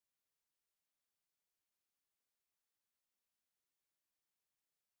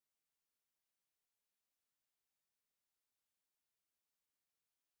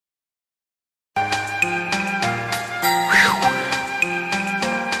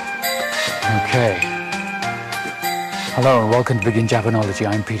Okay. Hello and welcome to Begin Japanology.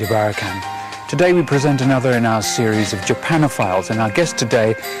 I'm Peter Barakan. Today we present another in our series of Japanophiles, and our guest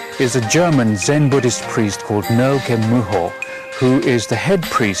today is a German Zen Buddhist priest called Noelke Muho, who is the head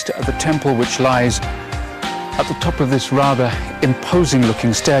priest of a temple which lies at the top of this rather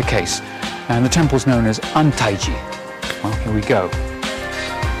imposing-looking staircase, and the temple's known as Antaiji. Well, here we go.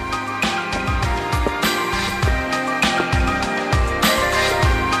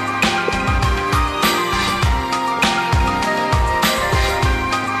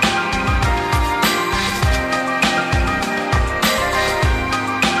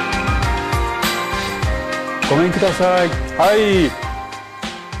 Hi.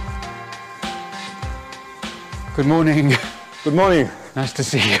 Good morning. Good morning. Nice to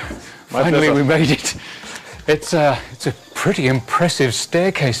see you. Finally, we made it. It's a pretty impressive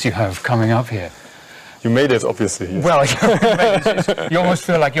staircase you have coming up here. You made it, obviously. Yes. Well, you almost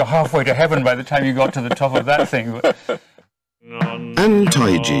feel like you're halfway to heaven by the time you got to the top of that thing.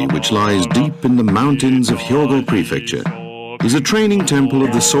 Antaiji, which lies deep in the mountains of Hyogo Prefecture, is a training temple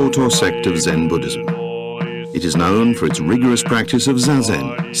of the Soto sect of Zen Buddhism. It is known for its rigorous practice of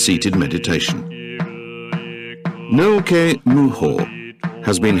zazen, seated meditation. Noelke Muho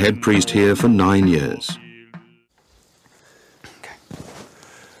has been head priest here for 9 years. Okay.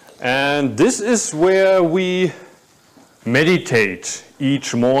 And this is where we meditate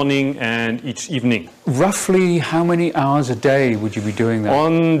each morning and each evening. Roughly how many hours a day would you be doing that?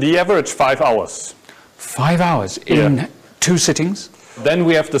 On the average, 5 hours. 5 hours in 2 sittings? Then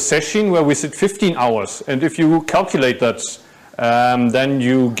we have the session where we sit 15 hours. And if you calculate that, then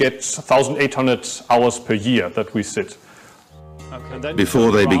you get 1,800 hours per year that we sit. Okay.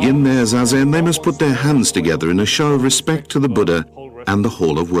 Before they begin their zazen, they must put their hands together in a show of respect to the Buddha and the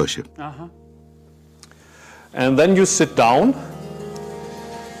hall of worship. And then you sit down.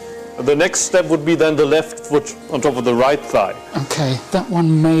 The next step would be then the left foot on top of the right thigh. Okay, that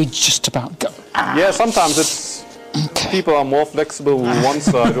one may just about go. Yeah, sometimes it's... Okay. People are more flexible with one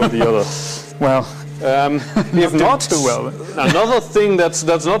side or the other. Well, if not too well. Another thing that's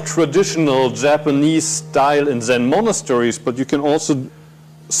not traditional Japanese style in Zen monasteries, but you can also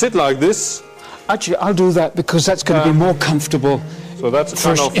sit like this. Actually, I'll do that because that's going to be more comfortable. So that's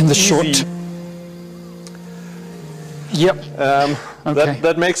kind of in the easy. short. Yep. Okay.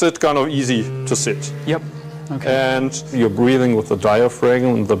 That makes it kind of easy to sit. Yep. Okay. And you're breathing with the diaphragm,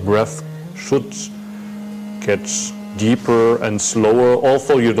 and the breath should get deeper and slower,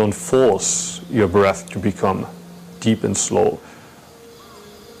 although you don't force your breath to become deep and slow.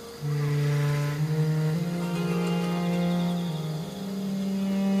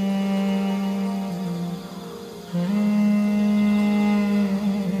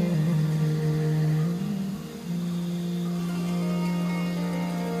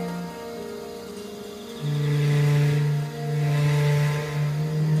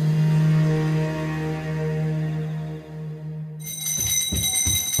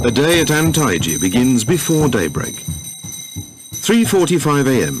 A day at Antaiji begins before daybreak. 3:45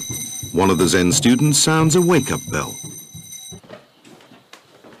 a.m. One of the Zen students sounds a wake-up bell.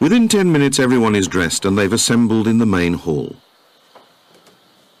 Within 10 minutes, everyone is dressed and they've assembled in the main hall.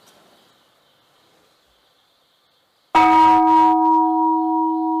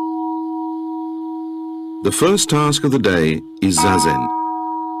 The first task of the day is zazen.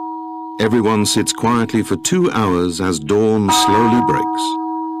 Everyone sits quietly for 2 hours as dawn slowly breaks.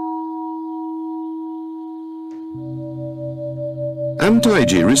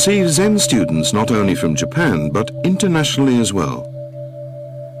 Antaiji receives Zen students not only from Japan, but internationally as well.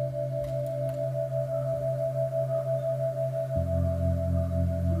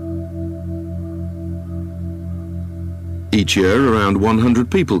 Each year, around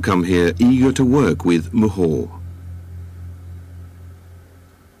 100 people come here eager to work with Muho.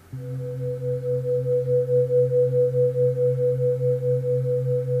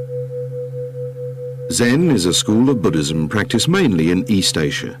 Zen is a school of Buddhism practiced mainly in East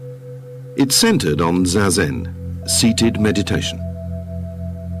Asia. It's centered on zazen, seated meditation.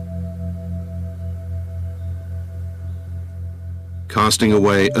 Casting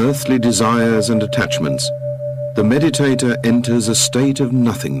away earthly desires and attachments, the meditator enters a state of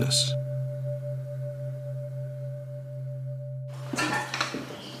nothingness.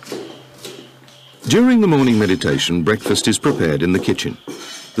 During the morning meditation, breakfast is prepared in the kitchen.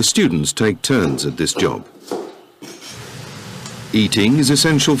 The students take turns at this job. Eating is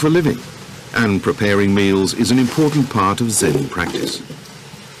essential for living, and preparing meals is an important part of Zen practice.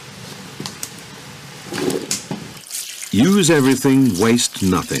 Use everything, waste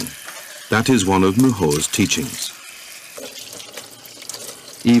nothing. That is one of Muho's teachings.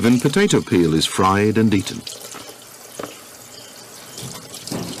 Even potato peel is fried and eaten.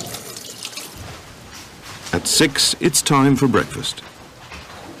 At 6, it's time for breakfast.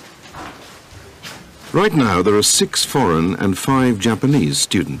 Right now, there are 6 foreign and 5 Japanese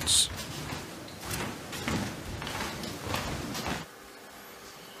students.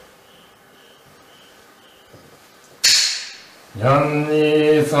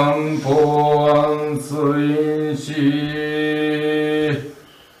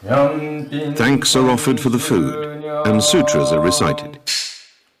 Thanks are offered for the food, and sutras are recited.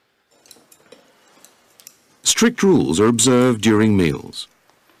 Strict rules are observed during meals.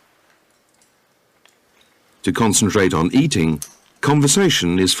 To concentrate on eating,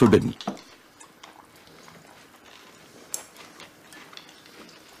 conversation is forbidden.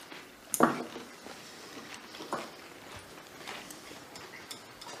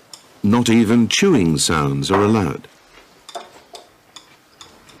 Not even chewing sounds are allowed.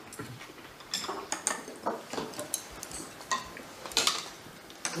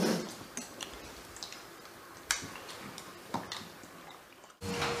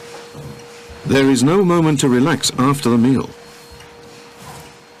 There is no moment to relax after the meal.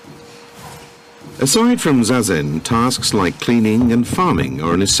 Aside from zazen, tasks like cleaning and farming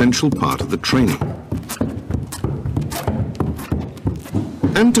are an essential part of the training.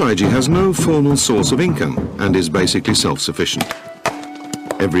 Antaiji has no formal source of income and is basically self-sufficient.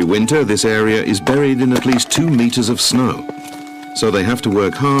 Every winter, this area is buried in at least 2 meters of snow, so they have to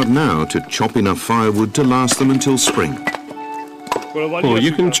work hard now to chop enough firewood to last them until spring. Or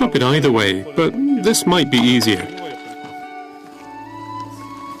you can chop it either way, but this might be easier.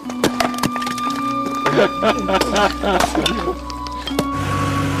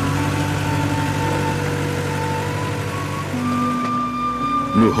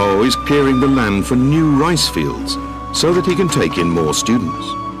 Muho is clearing the land for new rice fields so that he can take in more students.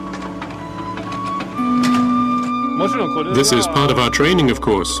 This is part of our training, of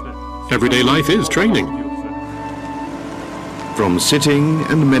course. Everyday life is training. From sitting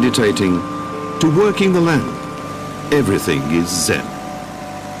and meditating to working the land, everything is Zen.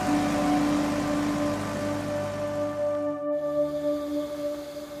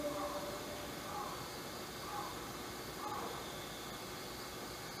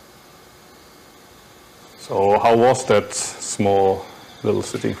 So how was that small little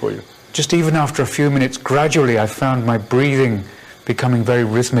sitting for you? Just even after a few minutes, gradually I found my breathing becoming very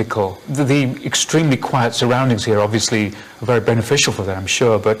rhythmical. The extremely quiet surroundings here obviously are very beneficial for that, I'm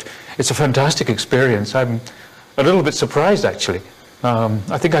sure, but it's a fantastic experience. I'm a little bit surprised, actually.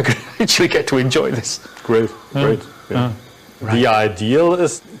 I think I could actually get to enjoy this. Great, great. Yeah. Right. The ideal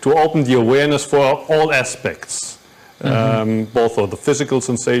is to open the awareness for all aspects, both of the physical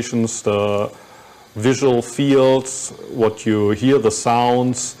sensations, the visual fields, what you hear, the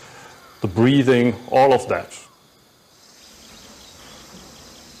sounds, the breathing, all of that.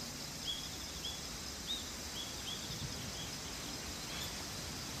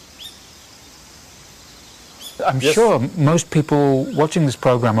 I'm sure most people watching this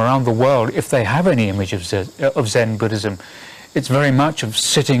program around the world, if they have any image of Zen Buddhism, it's very much of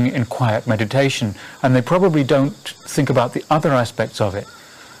sitting in quiet meditation, and they probably don't think about the other aspects of it.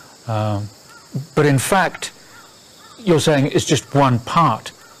 But in fact, you're saying it's just one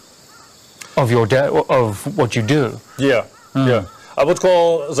part of your of what you do. Yeah, yeah. I would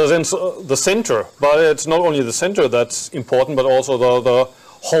call zazen the center, but it's not only the center that's important, but also the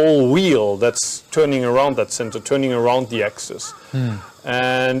whole wheel that's turning around that center, turning around the axis.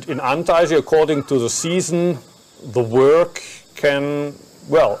 And in Antaiji, according to the season, the work can,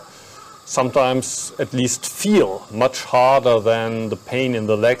 well, sometimes at least feel much harder than the pain in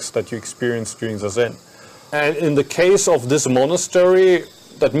the legs that you experience during zazen. And in the case of this monastery,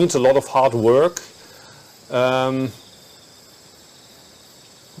 that means a lot of hard work.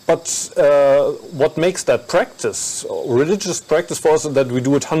 But what makes that practice, religious practice for us, is that we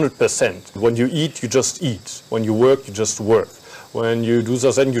do it 100%. When you eat, you just eat. When you work, you just work. When you do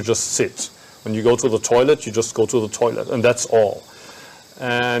zazen, you just sit. When you go to the toilet, you just go to the toilet, and that's all.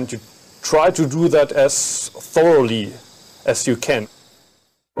 And you try to do that as thoroughly as you can.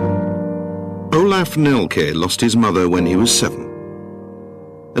 Olaf Noelke lost his mother when he was 7.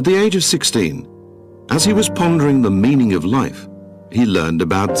 At the age of 16, as he was pondering the meaning of life, he learned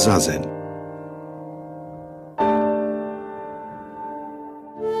about zazen.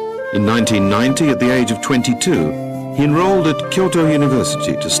 In 1990, at the age of 22, he enrolled at Kyoto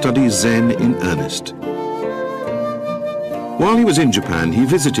University to study Zen in earnest. While he was in Japan, he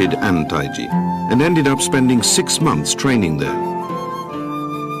visited Antaiji and ended up spending 6 months training there.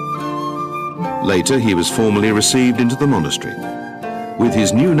 Later, he was formally received into the monastery, With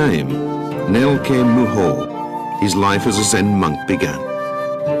his new name, Noelke Muho, his life as a Zen monk began.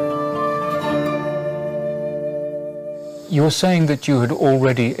 You were saying that you had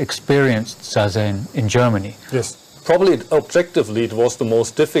already experienced zazen in Germany. Yes. Probably objectively it was the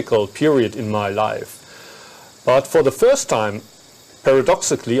most difficult period in my life. But for the first time,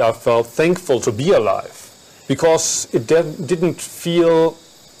 paradoxically, I felt thankful to be alive, because it didn't feel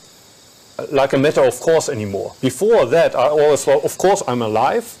like a matter of course anymore. Before that, I always thought, of course I'm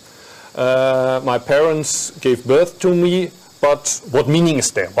alive. My parents gave birth to me, but what meaning is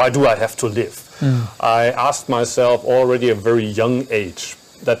there? Why do I have to live? I asked myself already at a very young age.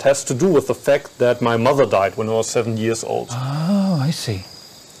 That has to do with the fact that my mother died when I was 7 years old. Oh, I see.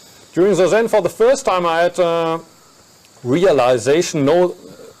 During Zazen, for the first time, I had a realization, no,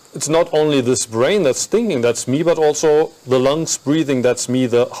 it's not only this brain that's thinking, that's me, but also the lungs breathing, that's me,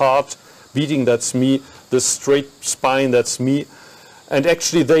 the heart beating, that's me, the straight spine, that's me. And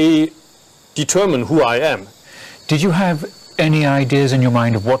actually they determine who I am. Did you have any ideas in your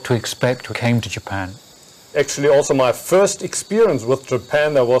mind of what to expect when you came to Japan? Actually, also my first experience with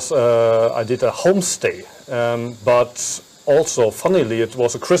Japan, there was I did a homestay, but also, funnily, it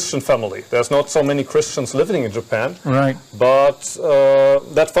was a Christian family. There's not so many Christians living in Japan, right? But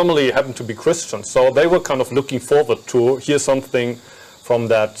that family happened to be Christian, so they were kind of looking forward to hear something from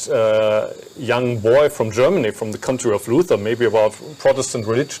that young boy from Germany, from the country of Luther, maybe about Protestant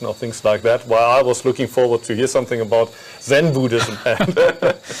religion or things like that, while I was looking forward to hear something about Zen Buddhism.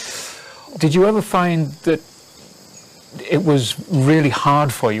 Did you ever find that it was really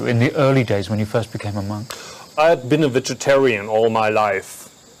hard for you in the early days when you first became a monk? I had been a vegetarian all my life.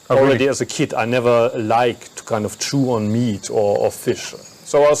 Already really? As a kid, I never liked to kind of chew on meat or fish.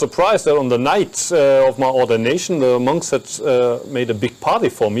 So I was surprised that on the night of my ordination, the monks had made a big party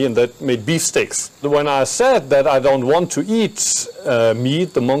for me, and that made beefsteaks. When I said that I don't want to eat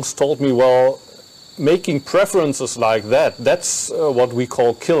meat, the monks told me, well, making preferences like that, that's what we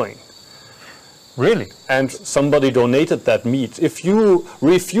call killing. Really? And somebody donated that meat. If you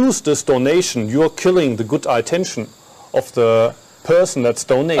refuse this donation, you're killing the good intention of the person that's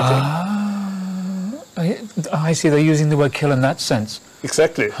donating. I see, they're using the word kill in that sense.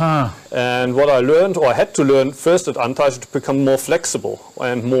 Exactly. And what I learned, or I had to learn first at Antaiji, to become more flexible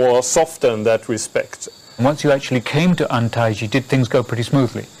and more softer in that respect. Once you actually came to Antaiji, did things go pretty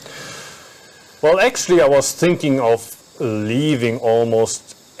smoothly? Well, actually, I was thinking of leaving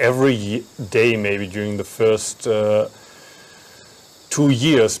almost every day, maybe during the first 2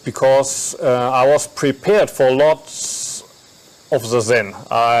 years, because I was prepared for lots of Zazen.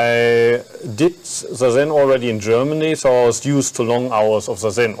 I did Zazen already in Germany, so I was used to long hours of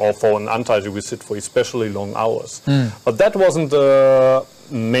Zazen, or for an Antaiji we sit for especially long hours. But that wasn't the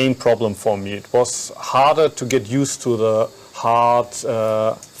main problem for me. It was harder to get used to the hard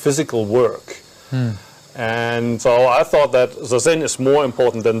physical work. And so I thought that Zazen is more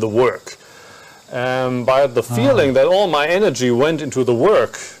important than the work. By the feeling that all my energy went into the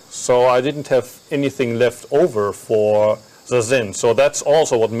work, so I didn't have anything left over for Zazen. So that's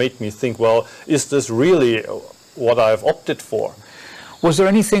also what made me think, well, is this really what I've opted for? Was there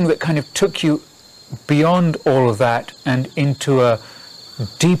anything that kind of took you beyond all of that and into a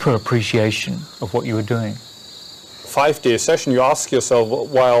deeper appreciation of what you were doing? 5-day session, you ask yourself,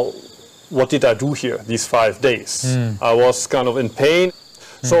 well, what did I do here these 5 days? I was kind of in pain.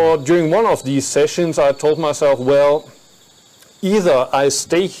 So during one of these sessions, I told myself, well, either I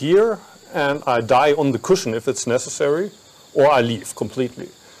stay here and I die on the cushion if it's necessary, or I leave completely.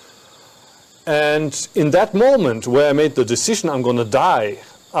 And in that moment where I made the decision I'm going to die,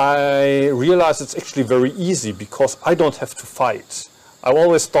 I realized it's actually very easy, because I don't have to fight. I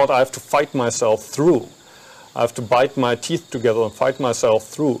always thought I have to fight myself through. I have to bite my teeth together and fight myself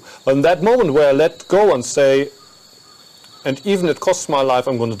through. But in that moment where I let go and say, and even it costs my life,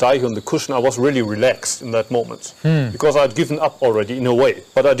 I'm going to die here on the cushion, I was really relaxed in that moment. Because I'd given up already in a way.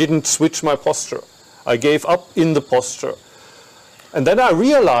 But I didn't switch my posture. I gave up in the posture. And then I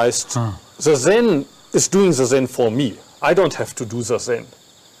realized Zazen is doing Zazen for me. I don't have to do Zazen.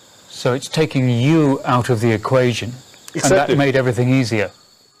 So it's taking you out of the equation. Exactly. And that made everything easier.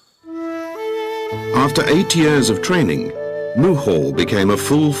 After 8 years of training, Muho became a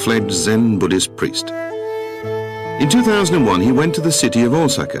full-fledged Zen Buddhist priest. In 2001, he went to the city of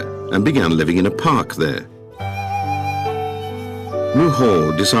Osaka and began living in a park there.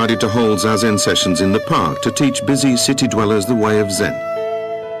 Muho decided to hold zazen sessions in the park to teach busy city dwellers the way of Zen.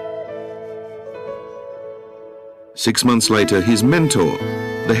 6 months later, his mentor,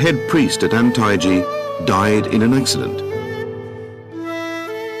 the head priest at Antaiji, died in an accident.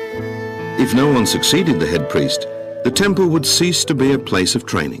 If no one succeeded the head priest, the temple would cease to be a place of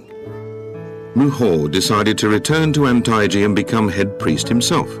training. Muho decided to return to Antaiji and become head priest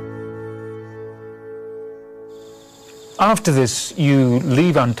himself. After this, you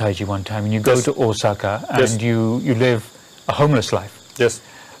leave Antaiji one time and you go to Osaka and you live a homeless life. Yes.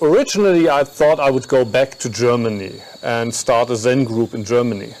 Originally, I thought I would go back to Germany and start a Zen group in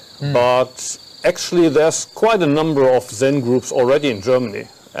Germany. But actually, there's quite a number of Zen groups already in Germany.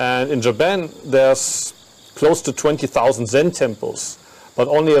 And in Japan, there's close to 20,000 Zen temples. But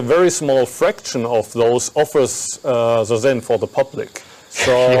only a very small fraction of those offers zazen for the public.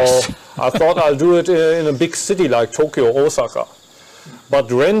 So I thought I'll do it in a big city like Tokyo or Osaka. But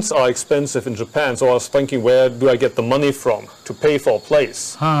rents are expensive in Japan, so I was thinking, where do I get the money from to pay for a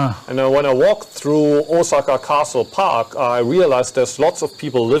place? And when I walked through Osaka Castle Park, I realized there's lots of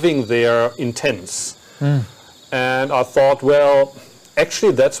people living there in tents. And I thought, well,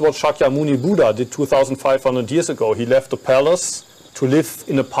 actually that's what Shakyamuni Buddha did 2,500 years ago. He left the palace to live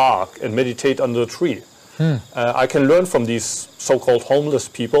in a park and meditate under a tree. I can learn from these so-called homeless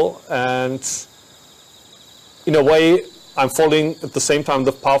people, and in a way I'm following at the same time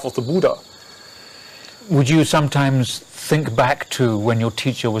the path of the Buddha. Would you sometimes think back to when your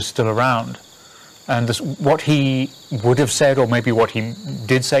teacher was still around and what he would have said, or maybe what he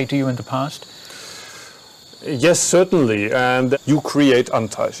did say to you in the past? Yes, certainly, and you create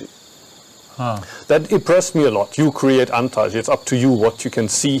Antaiji. That impressed me a lot. You create Antaiji. It's up to you what you can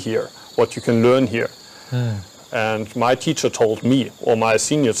see here, what you can learn here. And my teacher told me, or my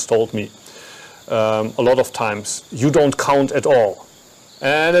seniors told me, a lot of times, you don't count at all.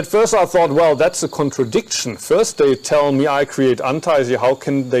 And at first I thought, well, that's a contradiction. First they tell me I create Antaiji, how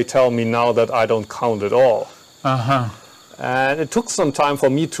can they tell me now that I don't count at all? And it took some time for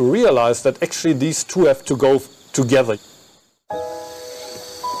me to realize that actually these two have to go together.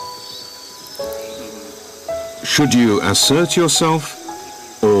 Should you assert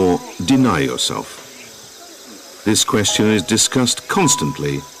yourself or deny yourself? This question is discussed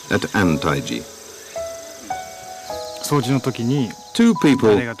constantly at Antaiji. Two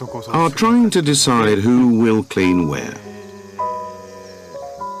people are trying to decide who will clean where.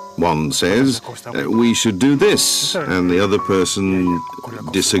 One says, we should do this, and the other person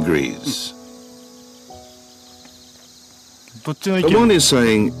disagrees. One is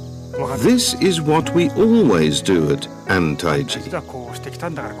saying, this is what we always do at Antaiji.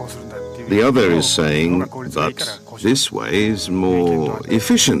 The other is saying, but this way is more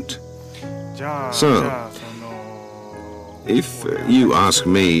efficient. So, if you ask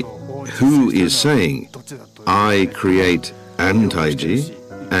me who is saying, I create Antaiji,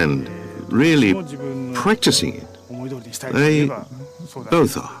 and really practicing it, they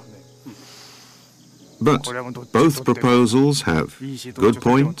both are. But both proposals have good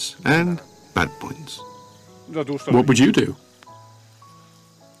points and bad points. What would you do?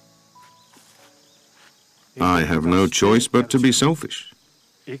 I have no choice but to be selfish.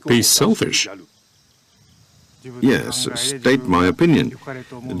 Be selfish? Yes, state my opinion.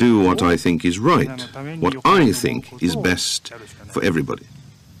 Do what I think is right, what I think is best for everybody.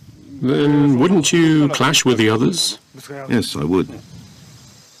 Then wouldn't you clash with the others? Yes, I would.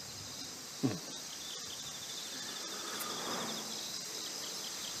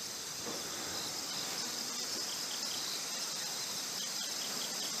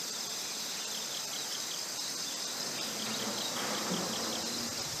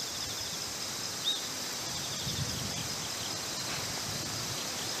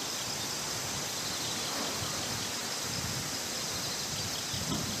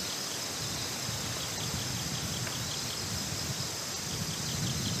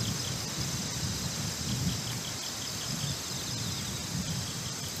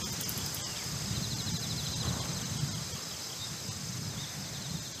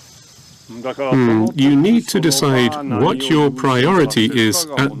 You need to decide what your priority is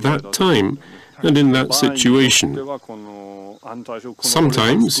at that time and in that situation.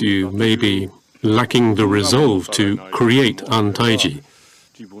 Sometimes you may be lacking the resolve to create Antaiji,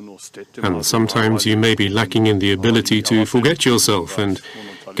 and sometimes you may be lacking in the ability to forget yourself and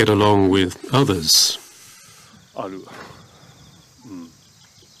get along with others.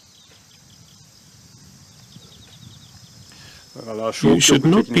 You should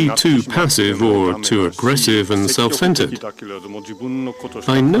not be too passive or too aggressive and self-centered.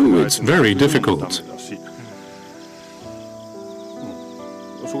 I know it's very difficult.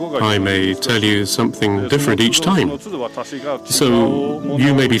 I may tell you something different each time. So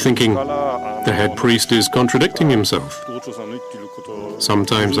you may be thinking, the head priest is contradicting himself.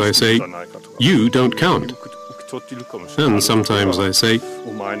 Sometimes I say, you don't count. And sometimes I say,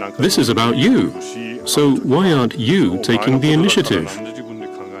 this is about you, So why aren't you taking the initiative?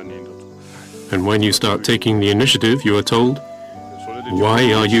 And when you start taking the initiative, you are told,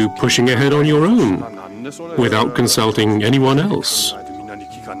 why are you pushing ahead on your own, without consulting anyone else?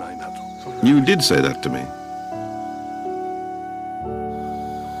 You did say that to me.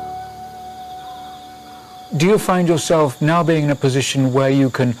 Do you find yourself now being in a position where you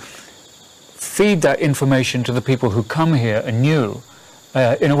can feed that information to the people who come here anew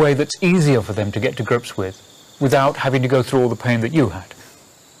in a way that's easier for them to get to grips with, without having to go through all the pain that you had?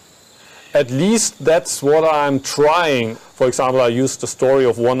 At least that's what I'm trying. For example, I used the story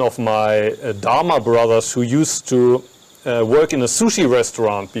of one of my Dharma brothers who used to work in a sushi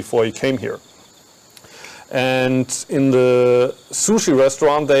restaurant before he came here. And in the sushi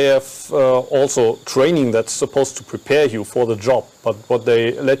restaurant, they have also training that's supposed to prepare you for the job. But what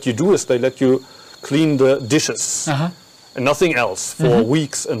they let you do is they let you clean the dishes and nothing else for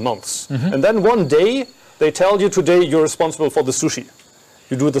weeks and months. And then one day, they tell you today you're responsible for the sushi.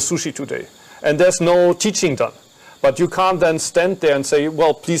 You do the sushi today. And there's no teaching done. But you can't then stand there and say,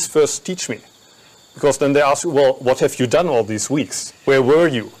 well, please first teach me. Because then they ask you, well, what have you done all these weeks? Where were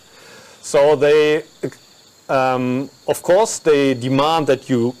you? So they, of course, they demand that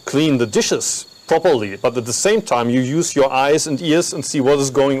you clean the dishes properly. But at the same time, you use your eyes and ears and see what is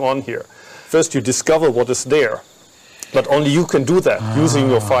going on here. First, you discover what is there. But only you can do that using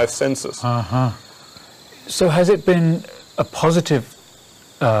your 5 senses. So has it been a positive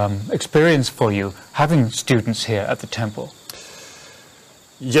experience for you having students here at the temple?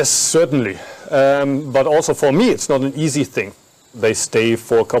 Yes, certainly. But also for me, it's not an easy thing. They stay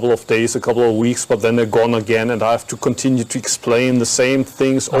for a couple of days, a couple of weeks, but then they're gone again, and I have to continue to explain the same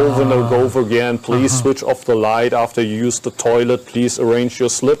things over and over again. Please switch off the light after you use the toilet. Please arrange your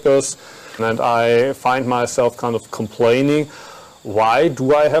slippers. And I find myself kind of complaining, why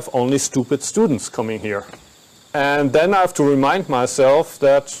do I have only stupid students coming here? And then I have to remind myself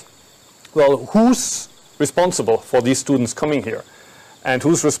that, well, who's responsible for these students coming here? And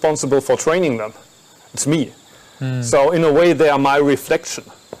who's responsible for training them? It's me. So in a way, they are my reflection.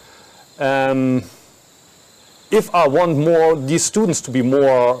 If I want these students to be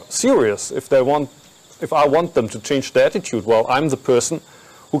more serious, if I want them to change their attitude, well, I'm the person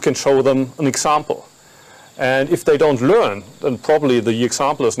who can show them an example. And if they don't learn, then probably the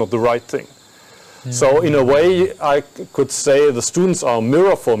example is not the right thing. So in a way, I could say the students are a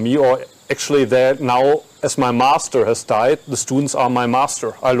mirror for me, or actually they're now, as my master has died, the students are my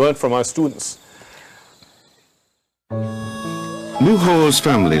master. I learned from my students. Muho's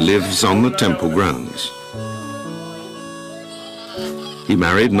family lives on the temple grounds. He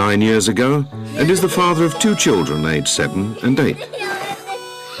married 9 years ago and is the father of 2 children aged 7 and 8.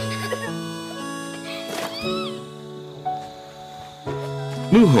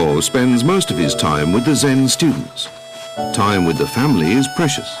 Muho spends most of his time with the Zen students. Time with the family is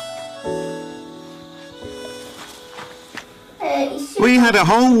precious. We had a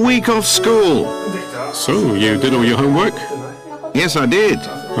whole week off school. So, you did all your homework? Yes, I did.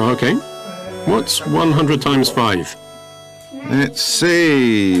 Okay. What's 100 times 5? Let's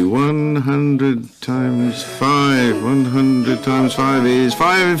see. 100 times 5. 100 times 5 is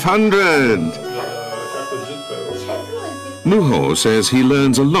 500. Muho says he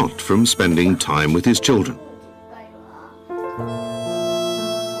learns a lot from spending time with his children.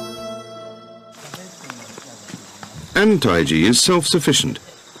 Antaiji is self-sufficient,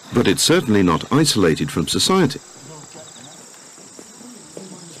 but it's certainly not isolated from society.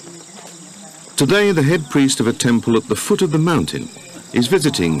 Today, the head priest of a temple at the foot of the mountain is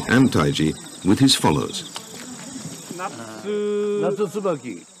visiting Antaiji with his followers.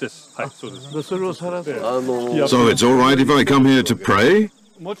 So it's all right if I come here to pray?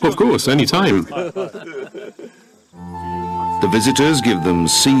 Of course, any time. The visitors give them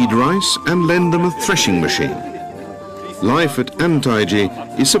seed rice and lend them a threshing machine. Life at Antaiji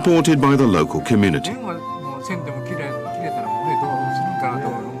is supported by the local community.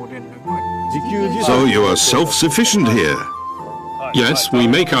 So you are self-sufficient here? Yes, we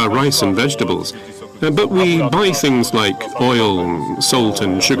make our rice and vegetables, but we buy things like oil, salt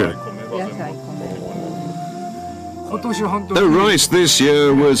and sugar. The rice this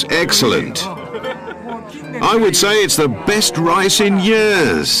year was excellent. I would say it's the best rice in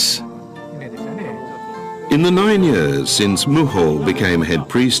years. In the 9 years since Muho became head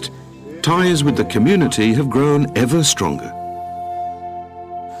priest, ties with the community have grown ever stronger.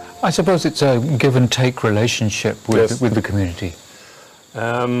 I suppose it's a give-and-take relationship with the community.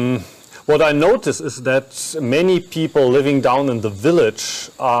 What I notice is that many people living down in the village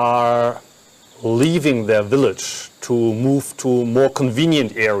are leaving their village to move to more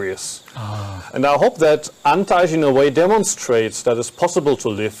convenient areas. And I hope that Antaiji in a way demonstrates that it's possible to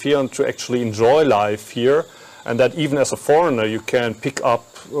live here and to actually enjoy life here, and that even as a foreigner you can pick up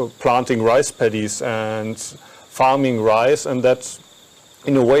planting rice paddies and farming rice, and that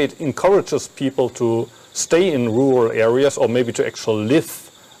in a way it encourages people to stay in rural areas, or maybe to actually live,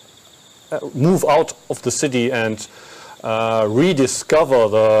 move out of the city and rediscover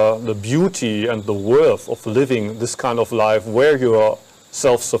the beauty and the worth of living this kind of life where you are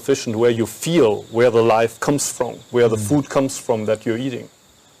self-sufficient, where you feel where the life comes from, where the food comes from that you're eating.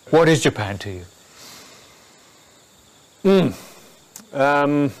 What is Japan to you?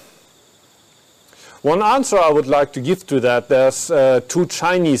 One answer I would like to give to that, there's two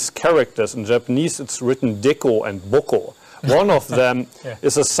Chinese characters. In Japanese it's written deko and boko. One of them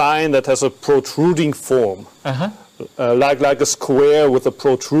is a sign that has a protruding form. Like a square with a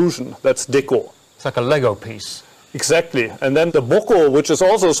protrusion. That's deko. It's like a Lego piece. Exactly. And then the boko, which is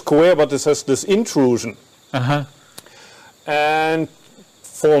also a square, but it has this intrusion. And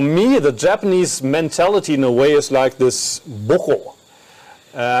for me, the Japanese mentality in a way is like this boko.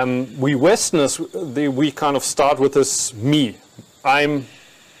 We Westerners, we kind of start with this me. I'm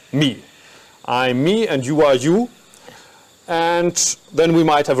me. I'm me and you are you. And then we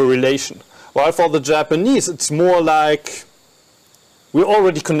might have a relation. While for the Japanese, it's more like we're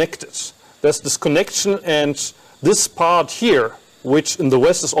already connected. There's this connection, and this part here, which in the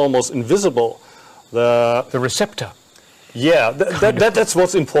West is almost invisible, the receptor. Yeah, that's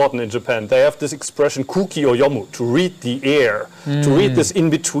what's important in Japan. They have this expression kuki or yomu, to read the air, to read this in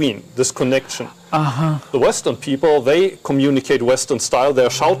between, this connection. The Western people, they communicate Western style. They're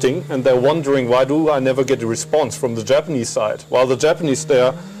shouting and they're wondering, why do I never get a response from the Japanese side? While the Japanese,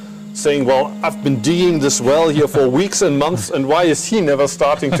 they're saying, well, I've been digging this well here for weeks and months, and why is he never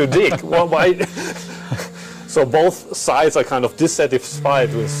starting to dig? Well, why? So both sides are kind of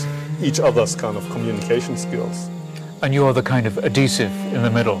dissatisfied with each other's kind of communication skills. And you're the kind of adhesive in the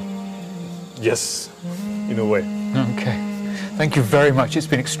middle? Yes, in a way. Okay. Thank you very much. It's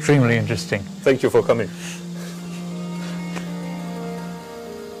been extremely interesting. Thank you for coming.